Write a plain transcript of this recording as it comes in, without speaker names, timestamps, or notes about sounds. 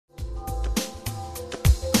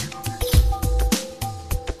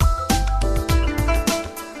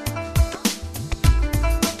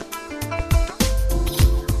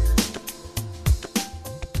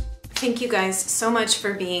Thank you guys so much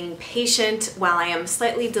for being patient while I am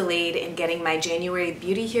slightly delayed in getting my January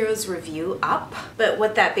Beauty Heroes review up. But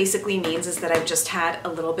what that basically means is that I've just had a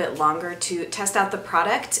little bit longer to test out the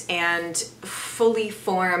product and fully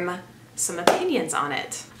form some opinions on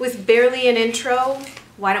it. With barely an intro,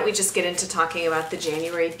 why don't we just get into talking about the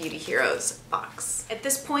January Beauty Heroes box. At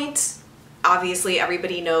this point, obviously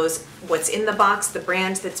everybody knows what's in the box, the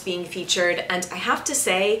brand that's being featured, and I have to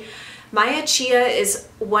say, Maya Chia is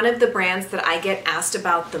one of the brands that I get asked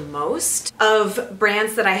about the most of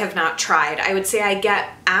brands that I have not tried. I would say I get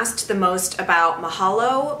asked the most about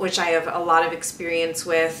Mahalo, which I have a lot of experience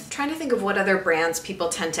with. I'm trying to think of what other brands people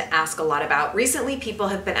tend to ask a lot about. Recently, people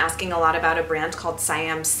have been asking a lot about a brand called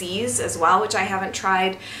Siam Seas as well, which I haven't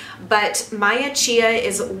tried. But Maya Chia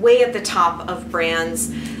is way at the top of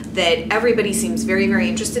brands that everybody seems very, very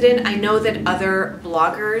interested in. I know that other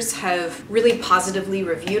bloggers have really positively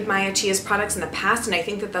reviewed Maya Chia's products in the past, and I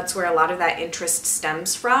think that that's where a lot of that interest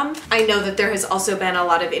stems from. I know that there has also been a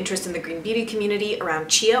lot of interest in the green beauty community around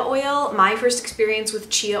chia oil. My first experience with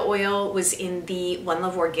chia oil was in the One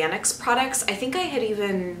Love Organics products. I think I had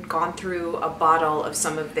even gone through a bottle of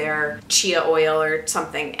some of their chia oil or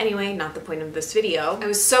something. Anyway, not the point of this video. I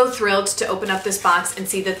was so thrilled to open up this box and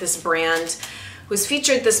see that this brand was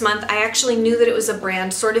featured this month. I actually knew that it was a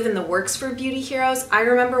brand sort of in the works for Beauty Heroes. I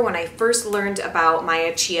remember when I first learned about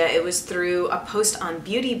Maya Chia, it was through a post on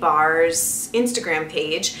Beauty Bar's Instagram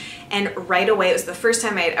page, and right away, it was the first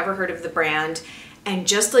time I had ever heard of the brand, and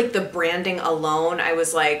just like the branding alone, I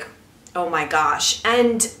was like, oh my gosh.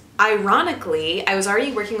 And ironically, I was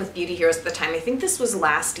already working with Beauty Heroes at the time. I think this was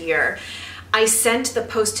last year. I sent the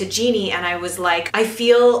post to Jeannie and I was like, I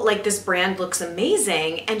feel like this brand looks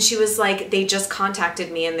amazing. And she was like, they just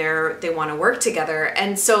contacted me and they want to work together.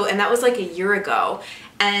 And that was like a year ago.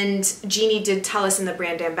 And Jeannie did tell us in the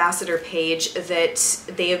brand ambassador page that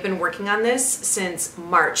they have been working on this since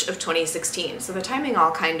March of 2016. So the timing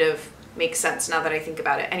all kind of makes sense now that I think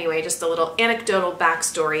about it. Anyway, just a little anecdotal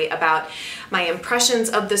backstory about my impressions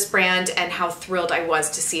of this brand and how thrilled I was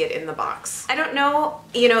to see it in the box. I don't know,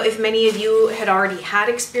 if many of you had already had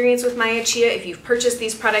experience with Maya Chia, if you've purchased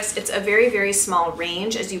these products. It's a very, very small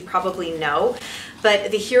range, as you probably know.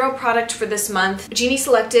 But the hero product for this month, Jeannie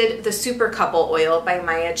selected the Super Couple Oil by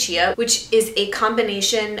Maya Chia, which is a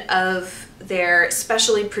combination of their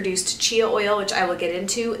specially produced chia oil, which I will get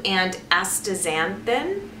into, and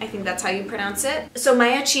astaxanthin. I think that's how you pronounce it. So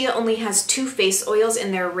Maya Chia only has 2 face oils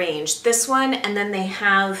in their range. This one, and then they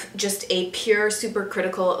have just a pure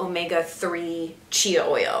supercritical omega-3 chia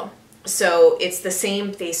oil. So it's the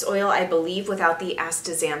same face oil, I believe, without the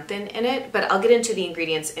astaxanthin in it, but I'll get into the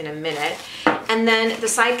ingredients in a minute. And then the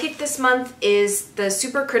sidekick this month is the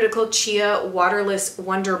Supercritical Chia Waterless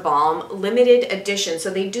Wonder Balm limited edition. So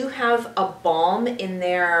they do have a balm in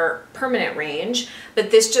their permanent range, but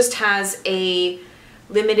this just has a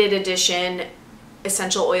limited edition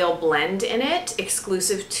essential oil blend in it,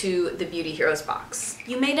 exclusive to the Beauty Heroes box.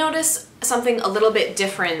 You may notice something a little bit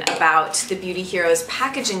different about the Beauty Heroes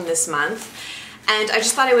packaging this month, and I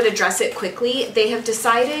just thought I would address it quickly. They have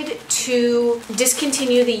decided to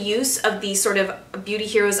discontinue the use of the sort of Beauty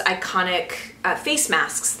Heroes iconic face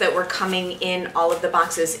masks that were coming in all of the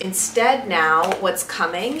boxes. Instead now, what's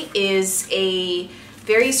coming is a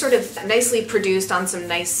very sort of nicely produced on some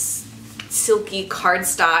nice silky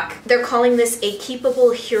cardstock. They're calling this a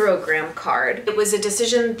keepable herogram card. It was a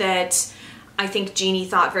decision that I think Jeannie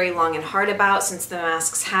thought very long and hard about, since the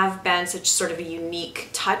masks have been such sort of a unique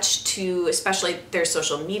touch to especially their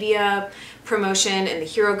social media promotion and the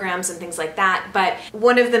herograms and things like that. But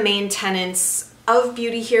one of the main tenets of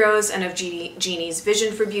Beauty Heroes and of Jeannie's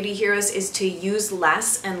vision for Beauty Heroes is to use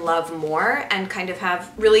less and love more, and kind of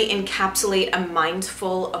have really encapsulate a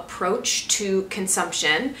mindful approach to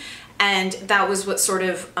consumption. And that was what sort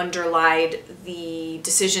of underlied the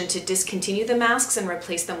decision to discontinue the masks and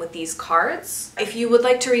replace them with these cards. If you would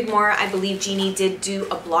like to read more, I believe Jeannie did do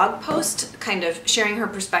a blog post kind of sharing her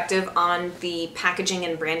perspective on the packaging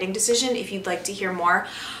and branding decision, if you'd like to hear more.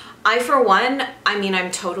 I, for one, I'm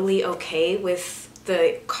totally okay with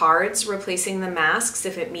the cards replacing the masks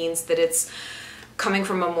if it means that it's coming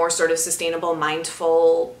from a more sort of sustainable,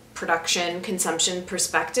 mindful production, consumption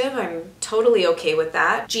perspective. I'm totally okay with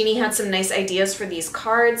that. Jeannie had some nice ideas for these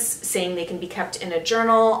cards, saying they can be kept in a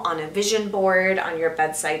journal, on a vision board, on your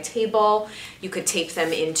bedside table. You could tape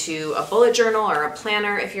them into a bullet journal or a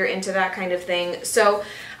planner if you're into that kind of thing. So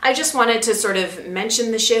I just wanted to sort of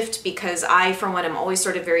mention the shift because I, for one, am always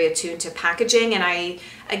sort of very attuned to packaging, and I,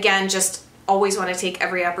 again, just always want to take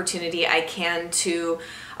every opportunity I can to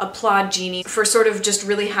applaud Jeannie for sort of just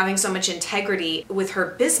really having so much integrity with her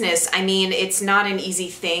business. I mean, it's not an easy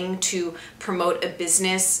thing to promote a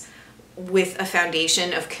business with a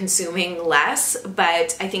foundation of consuming less,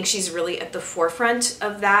 but I think she's really at the forefront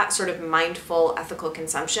of that sort of mindful, ethical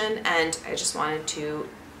consumption, and I just wanted to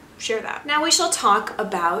share that. Now we shall talk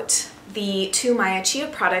about the 2 Maya Chia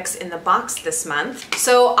products in the box this month.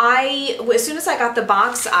 So as soon as I got the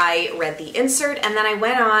box, I read the insert, and then I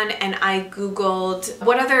went on and I Googled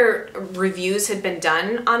what other reviews had been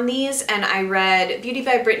done on these, and I read Beauty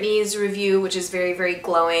by Brittany's review, which is very, very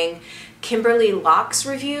glowing, Kimberly Locke's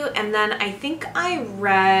review, and then I think I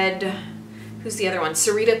read, who's the other one?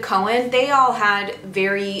 Sarita Cohen. They all had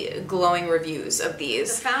very glowing reviews of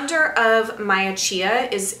these. The founder of Maya Chia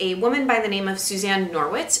is a woman by the name of Suzanne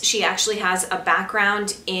Norwitz. She actually has a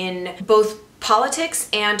background in both politics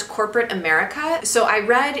and corporate America. So I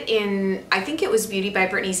read in, I think it was Beauty by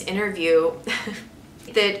Brittany's interview,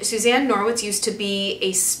 that Suzanne Norwitz used to be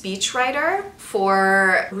a speechwriter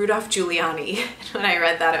for Rudolph Giuliani. When I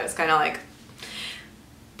read that, it was kind of like,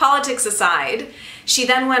 politics aside. She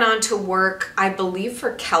then went on to work, I believe,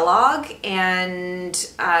 for Kellogg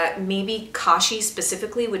and maybe Kashi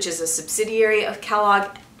specifically, which is a subsidiary of Kellogg.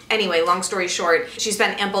 Anyway, long story short, she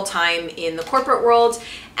spent ample time in the corporate world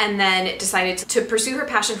and then decided to pursue her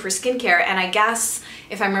passion for skincare. And I guess,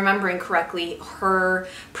 if I'm remembering correctly, her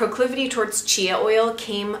proclivity towards chia oil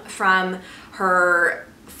came from her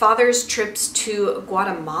father's trips to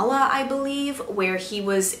Guatemala, I believe, where he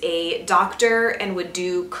was a doctor and would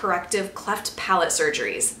do corrective cleft palate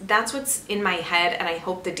surgeries. That's what's in my head, and I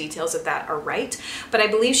hope the details of that are right. But I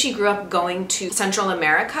believe she grew up going to Central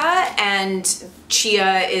America, and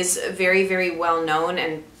chia is very, very well known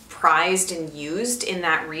and prized and used in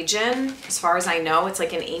that region. As far as I know, it's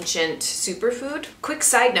like an ancient superfood. Quick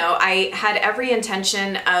side note, I had every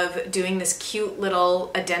intention of doing this cute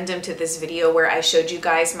little addendum to this video where I showed you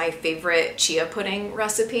guys my favorite chia pudding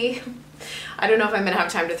recipe. I don't know if I'm gonna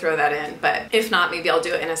have time to throw that in, but if not, maybe I'll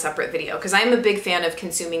do it in a separate video, because I'm a big fan of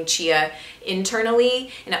consuming chia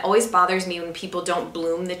internally, and it always bothers me when people don't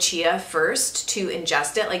bloom the chia first to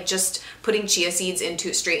ingest it. Like just putting chia seeds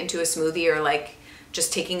straight into a smoothie, or like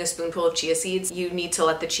just taking a spoonful of chia seeds, you need to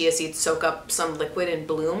let the chia seeds soak up some liquid and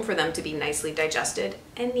bloom for them to be nicely digested.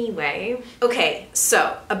 Anyway, okay,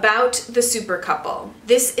 so about the Super Couple.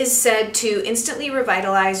 This is said to instantly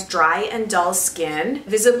revitalize dry and dull skin,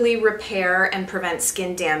 visibly repair and prevent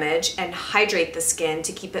skin damage, and hydrate the skin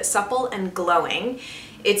to keep it supple and glowing.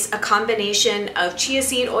 It's a combination of chia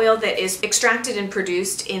seed oil that is extracted and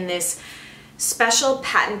produced in this special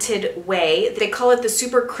patented way. They call it the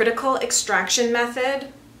supercritical extraction method,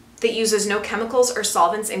 that uses no chemicals or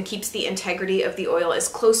solvents and keeps the integrity of the oil as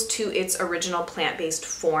close to its original plant-based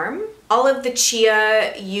form. All of the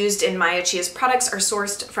chia used in Maya Chia's products are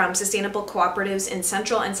sourced from sustainable cooperatives in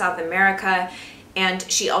Central and South America, and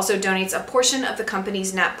she also donates a portion of the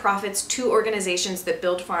company's net profits to organizations that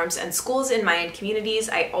build farms and schools in Mayan communities.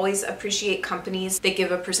 I always appreciate companies that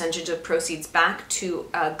give a percentage of proceeds back to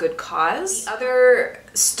a good cause. The other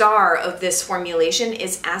star of this formulation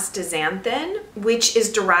is astaxanthin, which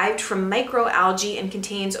is derived from microalgae and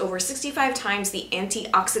contains over 65 times the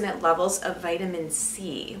antioxidant levels of vitamin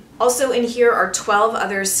C. Also in here are 12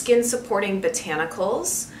 other skin-supporting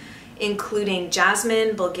botanicals, including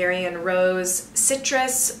jasmine, Bulgarian rose,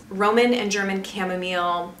 citrus, Roman and German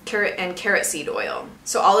chamomile, and carrot seed oil.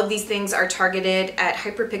 So all of these things are targeted at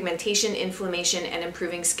hyperpigmentation, inflammation, and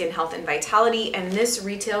improving skin health and vitality, and this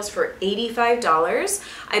retails for $85.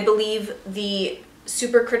 I believe the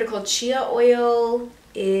supercritical chia oil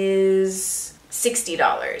is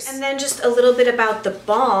 $60. And then just a little bit about the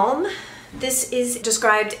balm. This is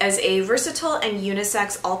described as a versatile and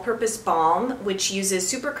unisex all-purpose balm which uses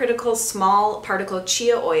supercritical small particle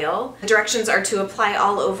chia oil. The directions are to apply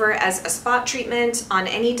all over as a spot treatment on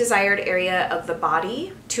any desired area of the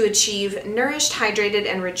body to achieve nourished, hydrated,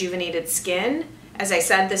 and rejuvenated skin. As I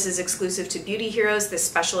said, this is exclusive to Beauty Heroes, this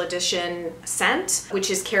special edition scent, which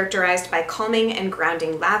is characterized by calming and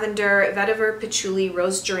grounding lavender, vetiver, patchouli,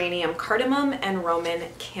 rose geranium, cardamom, and Roman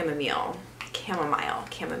chamomile.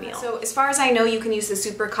 So as far as I know, you can use the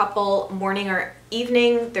Super Couple morning or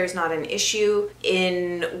evening. There's not an issue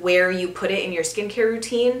in where you put it in your skincare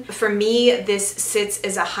routine. For me, this sits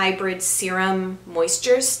as a hybrid serum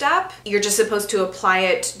moisture step. You're just supposed to apply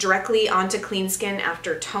it directly onto clean skin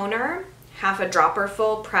after toner. half a dropper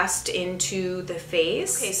full pressed into the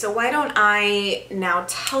face. Okay, so why don't I now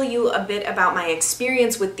tell you a bit about my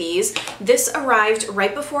experience with these. This arrived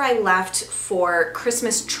right before I left for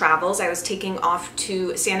Christmas travels. I was taking off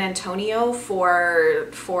to San Antonio for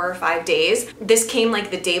 4 or 5 days. This came like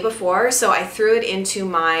the day before, so I threw it into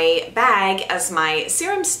my bag as my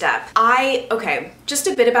serum step. Okay, just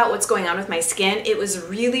a bit about what's going on with my skin. It was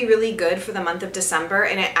really, really good for the month of December,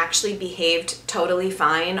 and it actually behaved totally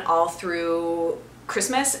fine all through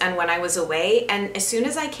Christmas and when I was away. And as soon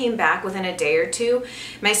as I came back, within a day or two,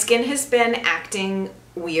 my skin has been acting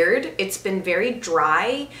weird. It's been very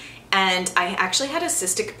dry, and I actually had a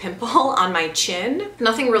cystic pimple on my chin.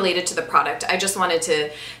 Nothing related to the product. I just wanted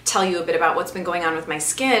to tell you a bit about what's been going on with my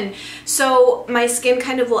skin. So my skin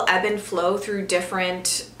kind of will ebb and flow through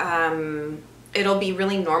different, it'll be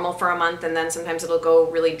really normal for a month, and then sometimes it'll go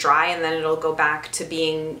really dry, and then it'll go back to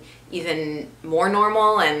being even more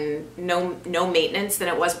normal and no maintenance than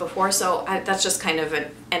it was before. So that's just kind of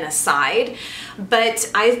an aside. But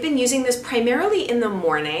I've been using this primarily in the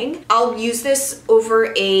morning. I'll use this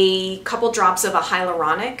over a couple drops of a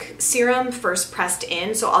hyaluronic serum first pressed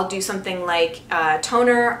in. So I'll do something like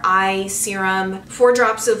toner, eye serum, 4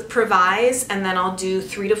 drops of Previse, and then I'll do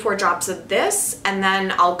 3 to 4 drops of this, and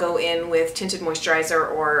then I'll go in with tinted moisturizer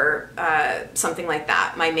or something like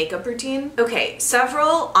that, my makeup routine. Okay,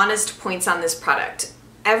 several honest points on this product.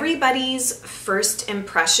 Everybody's first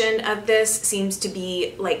impression of this seems to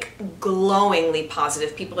be like glowingly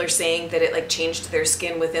positive. People are saying that it like changed their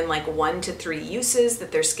skin within like 1 to 3 uses,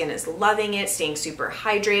 that their skin is loving it, staying super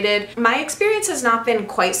hydrated. My experience has not been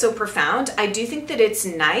quite so profound. I do think that it's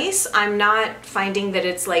nice. I'm not finding that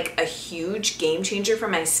it's like a huge game changer for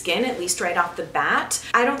my skin, at least right off the bat.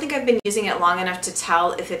 I don't think I've been using it long enough to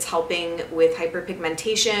tell if it's helping with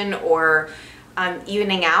hyperpigmentation or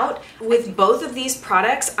evening out. With both of these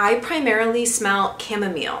products, I primarily smell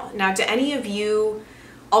chamomile. Now, do any of you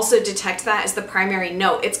also detect that as the primary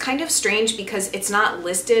note? It's kind of strange because it's not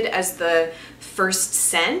listed as the first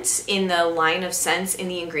scent in the line of scents in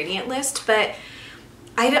the ingredient list, but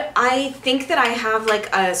I think that I have like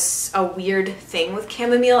a weird thing with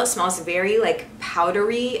chamomile. It smells very like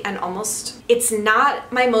powdery and almost, it's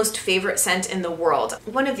not my most favorite scent in the world.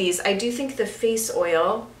 One of these, I do think the face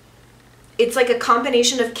oil, it's like a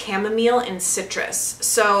combination of chamomile and citrus.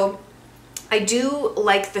 So I do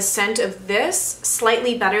like the scent of this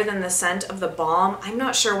slightly better than the scent of the balm. I'm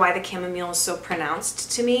not sure why the chamomile is so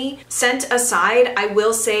pronounced to me. Scent aside, I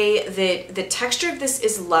will say that the texture of this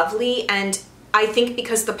is lovely, and I think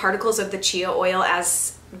because the particles of the chia oil,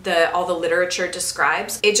 as all the literature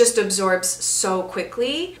describes, it just absorbs so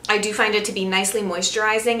quickly. I do find it to be nicely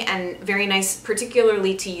moisturizing and very nice,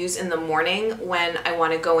 particularly to use in the morning when I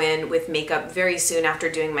want to go in with makeup very soon after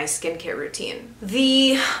doing my skincare routine.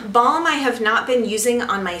 The balm I have not been using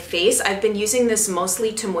on my face. I've been using this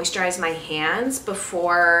mostly to moisturize my hands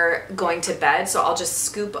before going to bed. So I'll just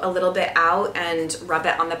scoop a little bit out and rub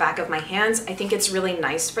it on the back of my hands. I think it's really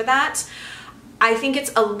nice for that. I think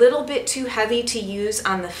it's a little bit too heavy to use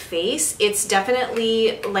on the face. It's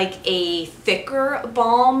definitely like a thicker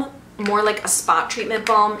balm, more like a spot treatment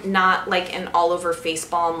balm, not like an all-over face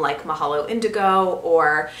balm like Mahalo Indigo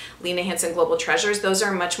or Lena Hansen Global Treasures. Those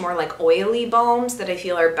are much more like oily balms that I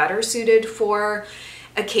feel are better suited for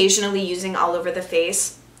occasionally using all over the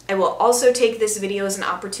face. I will also take this video as an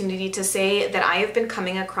opportunity to say that I have been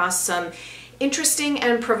coming across some interesting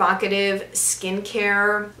and provocative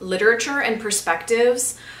skincare literature and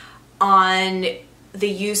perspectives on the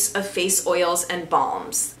use of face oils and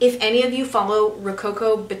balms. If any of you follow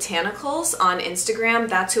Rococo Botanicals on Instagram,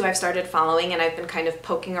 that's who I've started following, and I've been kind of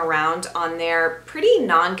poking around on their pretty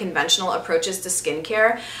non-conventional approaches to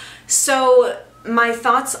skincare. So my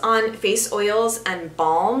thoughts on face oils and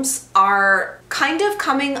balms are kind of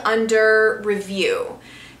coming under review.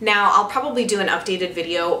 Now, I'll probably do an updated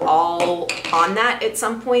video all on that at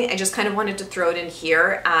some point. I just kind of wanted to throw it in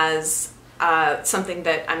here as something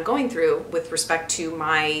that I'm going through with respect to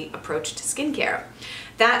my approach to skincare.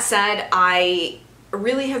 That said, I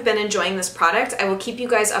really have been enjoying this product. I will keep you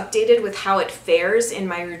guys updated with how it fares in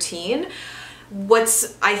my routine.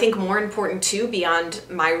 What's, I think, more important too, beyond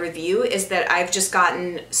my review, is that I've just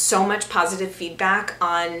gotten so much positive feedback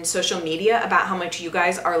on social media about how much you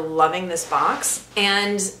guys are loving this box,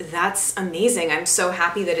 and that's amazing. I'm so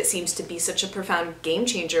happy that it seems to be such a profound game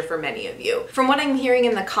changer for many of you. From what I'm hearing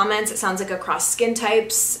in the comments, it sounds like across skin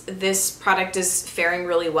types, this product is faring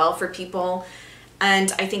really well for people.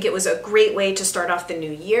 And I think it was a great way to start off the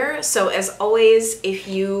new year. So as always, if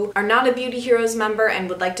you are not a Beauty Heroes member and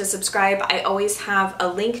would like to subscribe, I always have a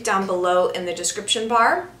link down below in the description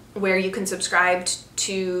bar where you can subscribe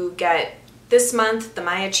to get this month, the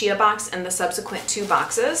Maya Chia box and the subsequent 2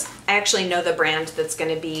 boxes. I actually know the brand that's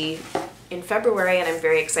going to be in February, and I'm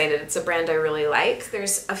very excited. It's a brand I really like.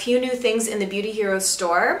 There's a few new things in the Beauty Heroes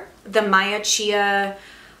store. The Maya Chia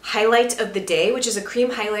highlight of the day, which is a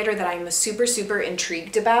cream highlighter that I'm super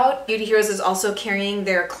intrigued about. Beauty Heroes is also carrying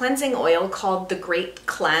their cleansing oil called the Great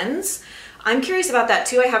Cleanse. I'm curious about that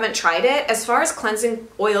too. I haven't tried it. As far as cleansing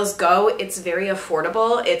oils go, it's very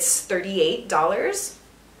affordable. It's $38.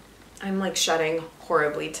 I'm like shutting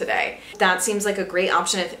horribly today. That seems like a great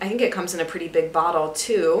option. I think it comes in a pretty big bottle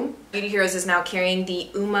too. Beauty Heroes is now carrying the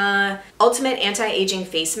Uma Ultimate Anti-Aging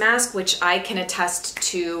Face Mask, which I can attest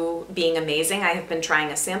to being amazing. I have been trying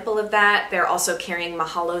a sample of that. They're also carrying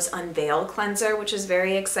Mahalo's Unveil Cleanser, which is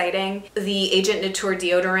very exciting. The Agent Nature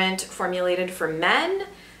Deodorant formulated for men,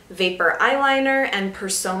 Vapour Eyeliner, and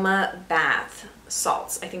Persoma Bath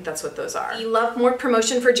Salts. I think that's what those are. The Love More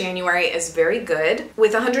promotion for January is very good.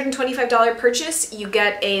 With a $125 purchase, you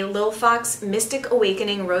get a Lil Fox Mystic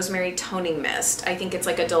Awakening Rosemary Toning Mist. I think it's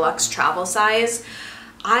like a deluxe travel size.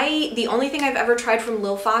 The only thing I've ever tried from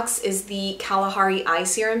Lil Fox is the Kalahari Eye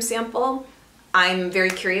Serum sample. I'm very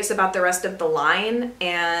curious about the rest of the line,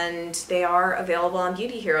 and they are available on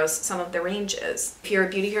Beauty Heroes, some of the ranges. If you're a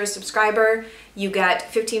Beauty Heroes subscriber, you get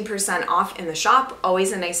 15% off in the shop,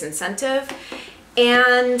 always a nice incentive.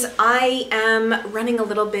 And I am running a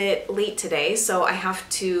little bit late today, so I have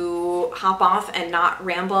to hop off and not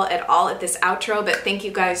ramble at all at this outro, but thank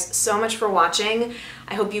you guys so much for watching.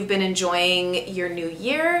 I hope you've been enjoying your new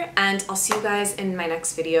year, and I'll see you guys in my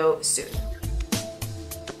next video soon.